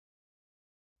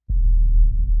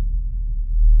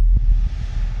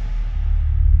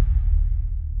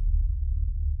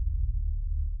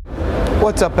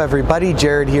What's up everybody,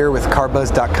 Jared here with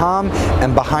carbuzz.com,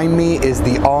 and behind me is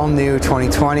the all-new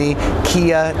 2020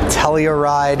 Kia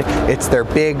Telluride. It's their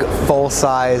big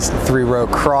full-size 3-row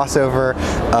crossover.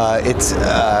 It's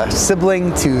a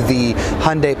sibling to the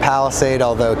Hyundai Palisade,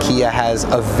 although Kia has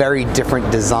a very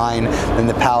different design than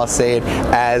the Palisade,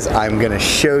 as I'm going to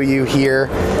show you here.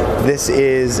 This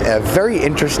is a very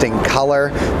interesting color.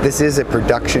 This is a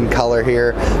production color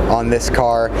here on this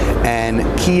car, and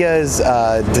Kia's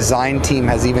design team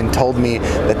has even told me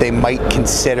that they might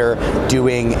consider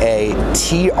doing a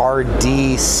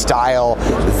TRD style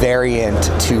variant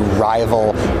to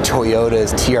rival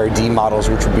Toyota's TRD models,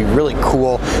 which would be really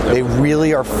cool. They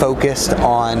really are focused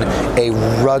on a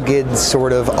rugged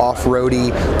sort of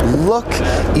off-roady look.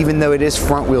 Even though it is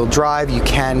front-wheel drive, you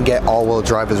can get all-wheel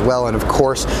drive as well, and of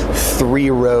course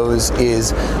 3 rows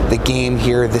is the game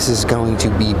here. This is going to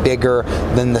be bigger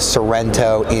than the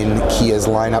Sorento in Kia's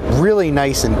lineup. Really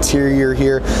nice interior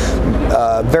here,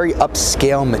 very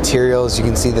upscale materials. You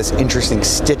can see this interesting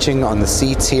stitching on the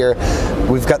seats here.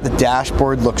 We've got the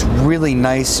dashboard, looks really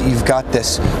nice. You've got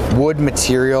this wood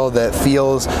material that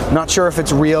feels, not sure if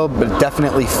it's real, but it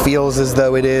definitely feels as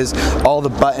though it is. All the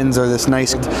buttons are this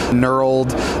nice knurled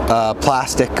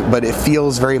plastic, but it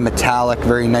feels very metallic,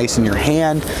 very nice in your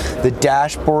hand. The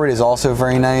dashboard is also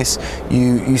very nice.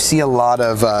 You see a lot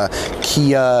of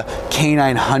Kia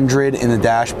K900 in the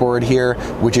dashboard here,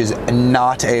 which is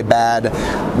not a bad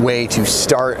way to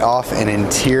start off an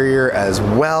interior as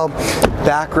well.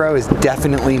 Back row is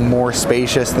definitely more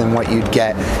spacious than what you'd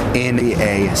get in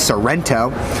a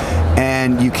Sorento,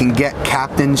 and you can get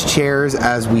captain's chairs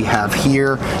as we have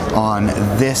here on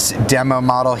this demo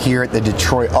model here at the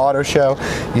Detroit Auto Show.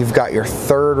 You've got your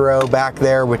 3rd row back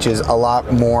there, which is a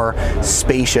lot more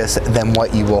spacious than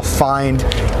what you will find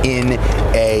in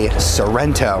a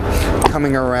Sorento.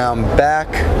 Coming around back,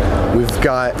 we've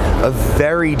got a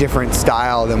very different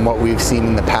style than what we've seen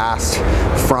in the past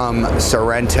from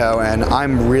Sorento, and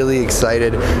I'm really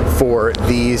excited for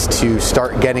these to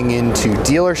start getting into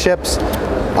dealerships.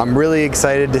 I'm really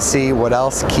excited to see what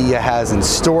else Kia has in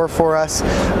store for us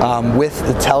with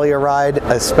the Telluride,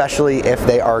 especially if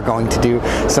they are going to do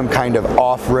some kind of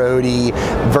off-roady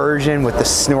version with the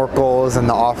snorkels and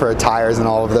the off-road tires and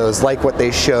all of those, like what they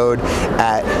showed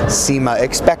at SEMA.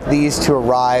 Expect these to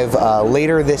arrive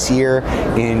later this year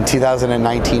in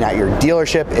 2019 at your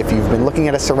dealership. If you've been looking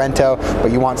at a Sorento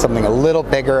but you want something a little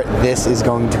bigger, this is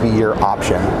going to be your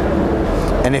option.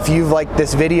 And if you've liked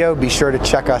this video, be sure to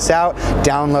check us out.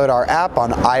 Download our app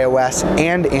on iOS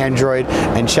and Android,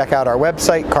 and check out our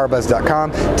website,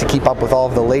 carbuzz.com, to keep up with all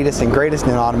of the latest and greatest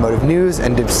in automotive news,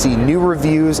 and to see new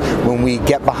reviews when we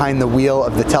get behind the wheel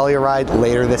of the Telluride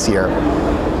later this year.